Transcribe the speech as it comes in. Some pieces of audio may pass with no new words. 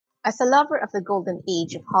As a lover of the golden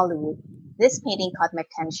age of Hollywood, this painting caught my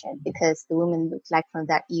attention because the woman looked like from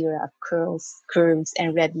that era of curls, curves,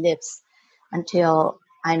 and red lips until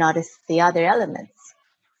I noticed the other elements.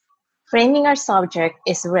 Framing our subject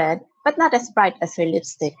is red, but not as bright as her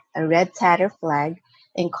lipstick, a red tatter flag,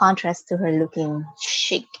 in contrast to her looking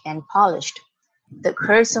chic and polished. The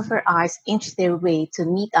curves of her eyes inch their way to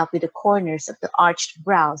meet up with the corners of the arched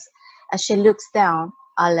brows as she looks down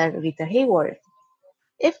a la Rita Hayworth.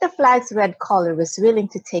 If the flag's red color was willing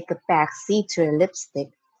to take a back seat to her lipstick,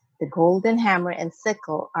 the golden hammer and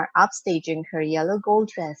sickle are upstaging her yellow gold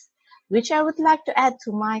dress, which I would like to add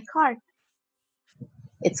to my cart.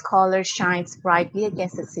 Its color shines brightly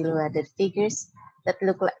against the silhouetted figures that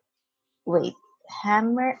look like, wait,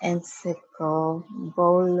 hammer and sickle,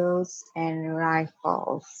 bolos and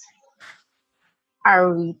rifles.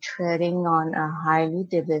 Are we treading on a highly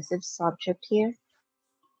divisive subject here?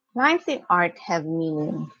 Lines in art have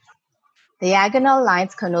meaning. Diagonal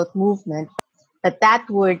lines connote movement, but that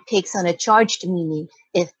word takes on a charged meaning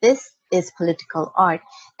if this is political art,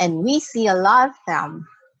 and we see a lot of them.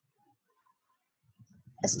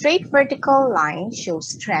 A straight vertical line shows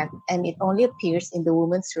strength, and it only appears in the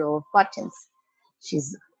woman's row of buttons.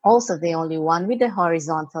 She's also the only one with a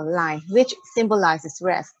horizontal line, which symbolizes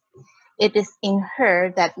rest. It is in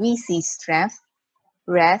her that we see strength,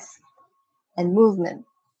 rest, and movement,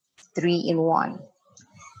 three in one.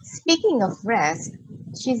 Speaking of rest,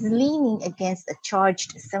 she's leaning against a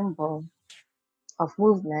charged symbol of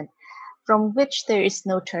movement from which there is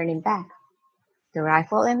no turning back. The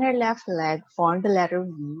rifle in her left leg formed the letter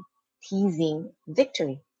V, teasing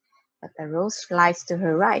victory, but a rose flies to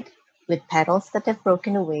her right, with petals that have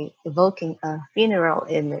broken away, evoking a funeral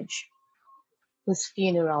image. Whose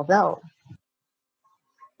funeral, though?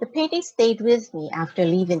 The painting stayed with me after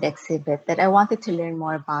leaving the exhibit that I wanted to learn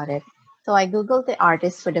more about it, so I googled the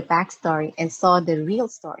artist for the backstory and saw the real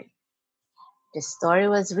story. The story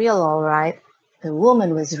was real, all right. The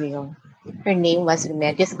woman was real. Her name was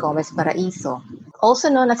Remedios Gomez Paraiso. Also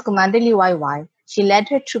known as Commander Liwayway, she led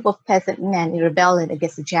her troop of peasant men in rebellion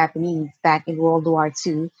against the Japanese back in World War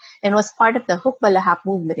II and was part of the Hukbalahap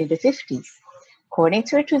movement in the 50s. According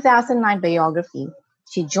to her 2009 biography,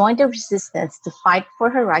 she joined the resistance to fight for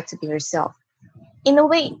her right to be herself. In a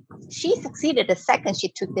way, she succeeded the second she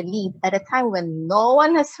took the lead at a time when no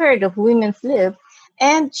one has heard of women's lib,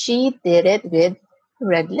 and she did it with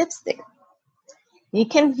red lipstick. You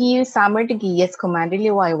can view Summer de Guia's Commander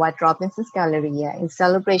Liwayway at Robinson's Galleria in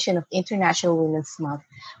celebration of International Women's Month,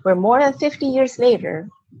 where more than 50 years later,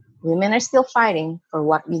 women are still fighting for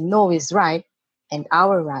what we know is right and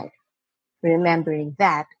our right. Remembering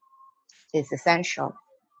that is essential.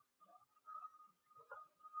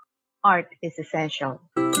 Art is essential.